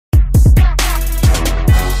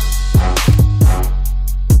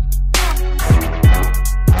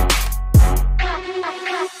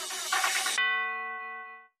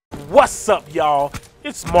What's up, y'all?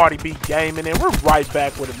 It's Marty B Gaming, and we're right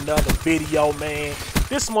back with another video, man.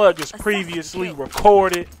 This mug is previously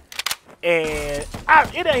recorded, and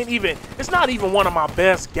it's not even one of my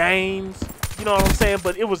best games, you know what I'm saying?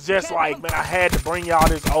 But it was just like, man, I had to bring y'all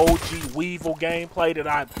this OG Weevil gameplay that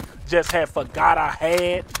I just had forgot I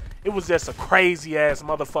had. It was just a crazy ass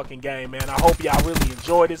motherfucking game, man. I hope y'all really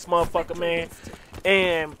enjoy this motherfucker, man.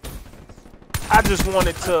 And I just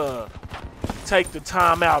wanted to take the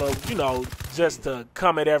time out of, you know, just to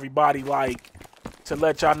come at everybody, like, to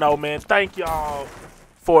let y'all know, man, thank y'all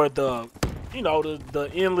for the, you know, the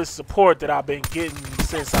endless support that I've been getting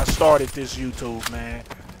since I started this YouTube, man.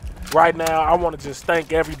 Right now, I want to just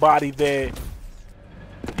thank everybody that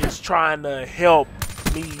is trying to help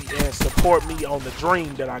me and support me on the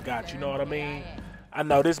dream that I got, you know what I mean? I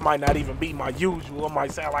know this might not even be my usual. I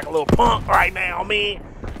might sound like a little punk right now, man.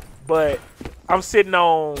 But I'm sitting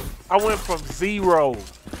on, I went from 0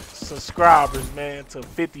 subscribers, man, to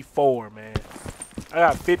 54, man. I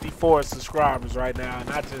got 54 subscribers right now, and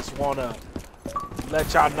I just want to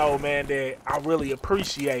let y'all know, man, that I really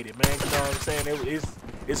appreciate it, man. You know what I'm saying?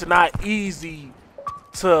 It's not easy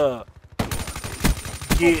to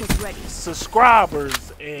get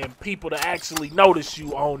subscribers and people to actually notice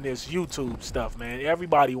you on this YouTube stuff, man.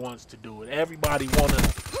 Everybody wants to do it. Everybody want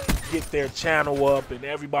to get their channel up, and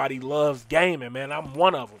everybody loves gaming, man. I'm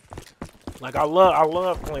one of them. Like, I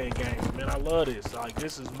love playing games, man. I love this. Like,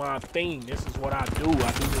 this is my thing. This is what I do.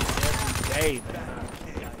 I do this every day,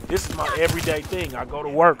 man. This is my everyday thing. I go to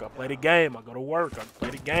work, I play the game. I go to work, I play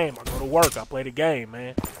the game. I go to work, I play the game,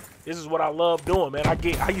 man. This is what I love doing, man.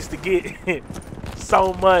 I used to get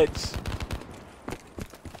so much,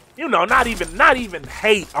 you know, not even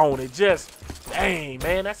hate on it. Just, dang,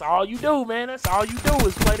 man, that's all you do, man. That's all you do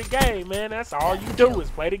is play the game, man. That's all you do is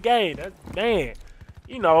play the game. That's, man,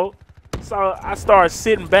 you know. So I started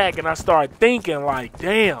sitting back and I started thinking, like,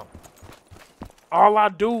 damn, all I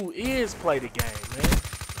do is play the game, man.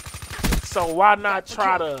 So why not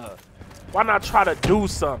try to do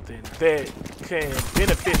something that can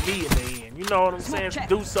benefit me in the end? You know what I'm saying?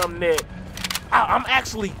 Do something that I'm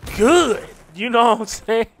actually good. You know what I'm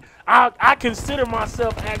saying? I consider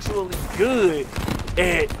myself actually good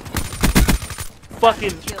at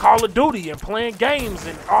fucking Call of Duty and playing games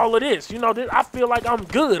and all of this. You know, I feel like I'm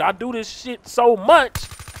good. I do this shit so much,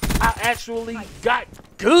 I actually got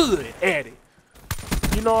good at it.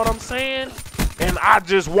 You know what I'm saying? And I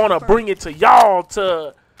just want to bring it to y'all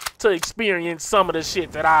to experience some of the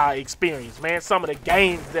shit that I experience, man. Some of the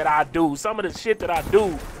games that I do. Some of the shit that I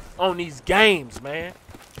do on these games, man.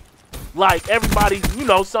 Like, everybody, you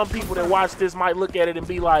know, some people that watch this might look at it and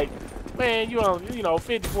be like, man, you know,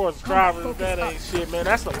 54 subscribers, that ain't shit, man.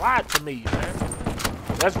 That's a lot to me, man.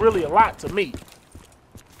 That's really a lot to me.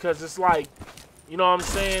 Because it's like, you know what I'm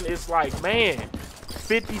saying? It's like, man,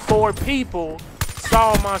 54 people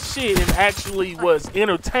saw my shit and actually was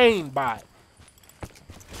entertained by it.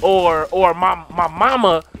 Or my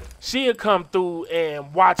mama, she'll come through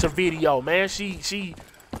and watch a video, man. She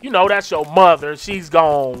you know, that's your mother. She's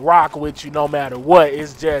gonna rock with you no matter what.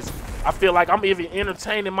 It's just, I feel like I'm even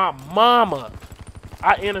entertaining my mama.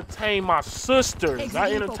 I entertain my sisters.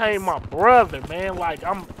 I entertain my brother, man. Like,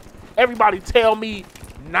 everybody tell me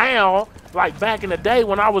now, like back in the day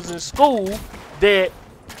when I was in school, that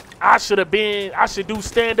I should do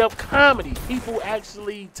stand-up comedy. People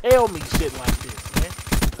actually tell me shit like this, man.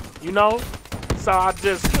 You know? So I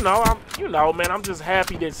just, man, I'm just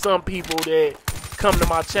happy that some people that come to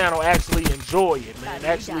my channel actually enjoy it, man.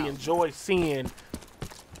 Actually enjoy seeing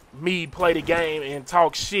me play the game and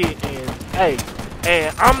talk shit. And hey,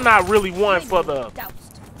 and I'm not really one for the,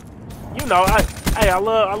 you know, I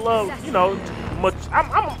love, you know, much.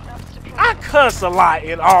 I cuss a lot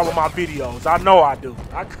in all of my videos. I know I do.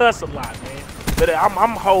 I cuss a lot, man. But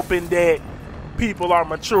I'm hoping that people are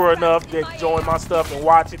mature enough that join my stuff and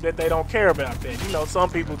watch it, that they don't care about that. You know,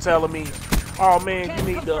 some people telling me, oh man,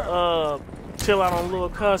 you need to chill out on a little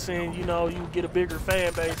cussing, you know, you get a bigger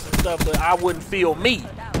fan base and stuff. But I wouldn't feel me.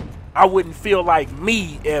 I wouldn't feel like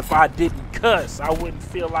me if I didn't cuss. I wouldn't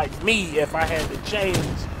feel like me if I had to change,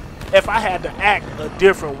 if I had to act a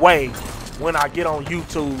different way when I get on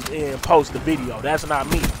YouTube and post a video. That's not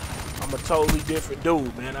me. I'm a totally different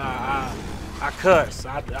dude, man. I cuss.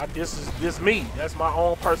 This me. That's my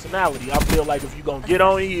own personality. I feel like if you're gonna get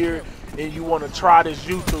on here and you want to try this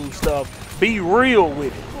YouTube stuff, be real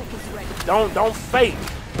with it. Don't fake.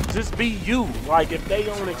 Just be you. Like, if they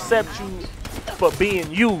don't accept you for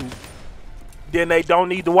being you, then they don't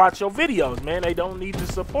need to watch your videos, man. They don't need to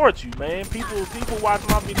support you, man. People watch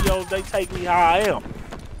my videos, they take me how I am.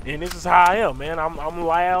 And this is how I am, man. I'm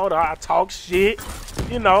loud, I talk shit,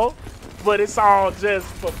 you know. But it's all just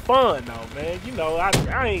for fun though, man. You know,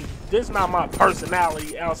 I ain't, this not my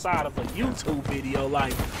personality outside of a YouTube video.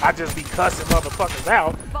 Like, I just be cussing motherfuckers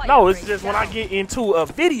out. No, it's just when I get into a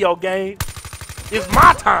video game, it's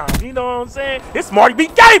my time. You know what I'm saying? It's Marty B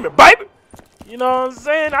Gaming, baby. You know what I'm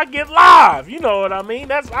saying? I get live. You know what I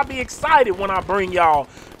mean? I be excited when I bring y'all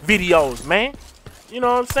videos, man. You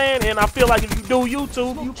know what I'm saying? And I feel like if you do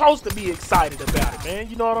YouTube, you supposed to be excited about it, man.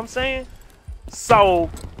 You know what I'm saying? So,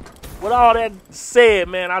 with all that said,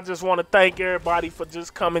 man, I just want to thank everybody for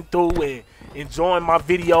just coming through and enjoying my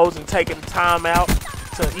videos and taking the time out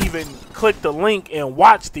to even click the link and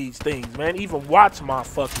watch these things, man. Even watch my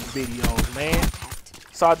fucking videos, man.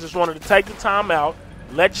 So I just wanted to take the time out,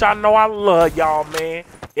 let y'all know I love y'all, man.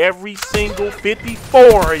 Every single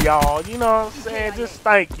 54 of y'all, you know what I'm saying? Just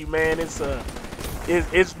thank you, man. It's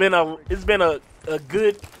been a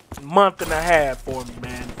good month and a half for me,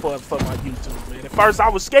 man, for my YouTube, man. At first I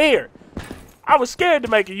was scared. I was scared to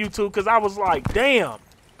make a YouTube because I was like, damn,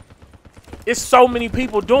 it's so many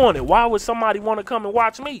people doing it. Why would somebody want to come and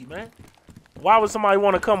watch me, man? Why would somebody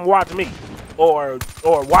want to come watch me or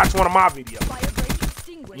watch one of my videos?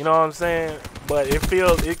 You know what I'm saying? But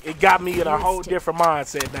it got me in a whole different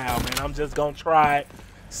mindset now, man. I'm just gonna try it,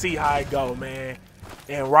 see how it go, man.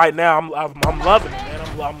 And right now, I'm loving it,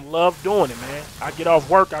 man. I'm love doing it, man. I get off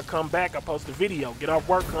work, I come back, I post a video. Get off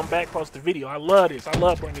work, come back, post a video. I love this. I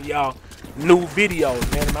love bringing y'all new videos,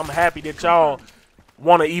 man. And I'm happy that y'all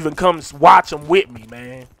want to even come watch them with me,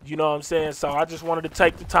 man. You know what I'm saying? So I just wanted to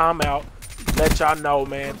take the time out, let y'all know,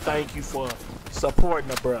 man. Thank you for supporting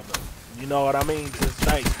a brother. You know what I mean? Just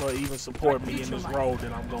thanks for even supporting me in this road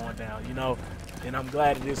that I'm going down, you know. And I'm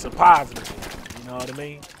glad that it's a positive, you know what I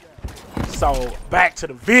mean? So, back to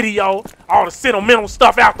the video. All the sentimental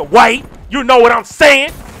stuff out the way. You know what I'm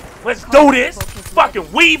saying? Let's do this.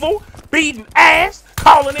 Fucking Weevil, beating ass,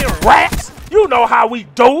 calling in raps. You know how we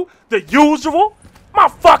do. The usual. My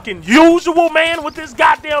fucking usual, man, with this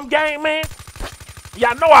goddamn game, man.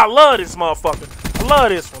 Y'all know I love this motherfucker. I love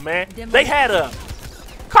this one, man.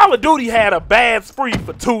 Call of Duty had a bad spree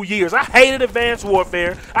for 2 years. I hated Advanced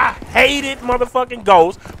Warfare. I hated motherfucking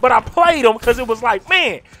Ghost. But I played them because it was like,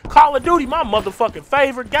 man, Call of Duty, my motherfucking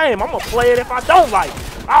favorite game. I'm going to play it if I don't like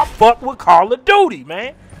it. I'll fuck with Call of Duty,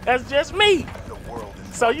 man. That's just me.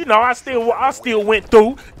 So, you know, I still went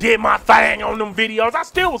through, did my thing on them videos. I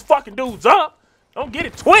still was fucking dudes up. Don't get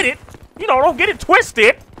it twisted. You know, don't get it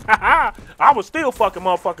twisted. I was still fucking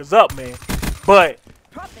motherfuckers up, man. But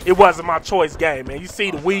it wasn't my choice game, man. You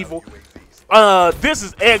see the Weevil. This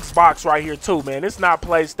is Xbox right here too, man. It's not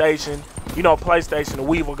PlayStation. You know, PlayStation, the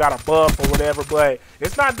Weevil got a buff or whatever, but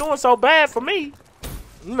it's not doing so bad for me.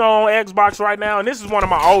 You know, on Xbox right now, and this is one of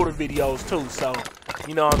my older videos too, so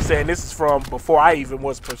you know what I'm saying? This is from before I even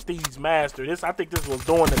was Prestige Master. I think this was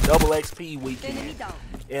during the double XP weekend.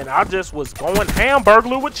 And I just was going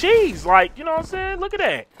hamburglar with cheese. Like, you know what I'm saying? Look at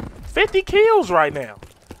that. 50 kills right now.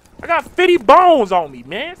 I got 50 bones on me,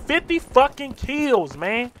 man. 50 fucking kills,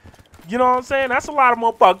 man. You know what I'm saying? That's a lot of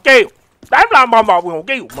motherfucking kills. That's not my motherfucking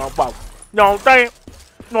kills, motherfucker. You know what I'm saying?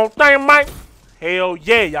 You know what I'm saying, Mike? Hell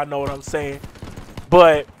yeah, y'all know what I'm saying.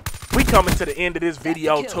 But we coming to the end of this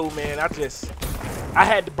video too, man. I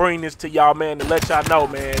had to bring this to y'all, man, to let y'all know,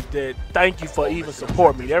 man, that thank you for even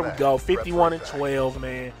supporting me. There we go. 51 and 12,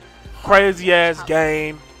 man. Crazy ass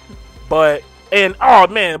game. But and oh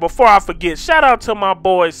man, before I forget, shout out to my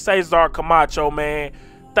boy Cesar Camacho, man.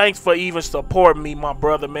 Thanks for even supporting me, my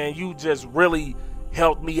brother, man. You just really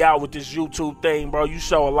helped me out with this YouTube thing, bro. You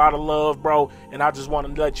show a lot of love, bro. And I just want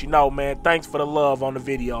to let you know, man. Thanks for the love on the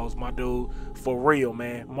videos, my dude. For real,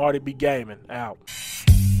 man. Marty B Gaming, out.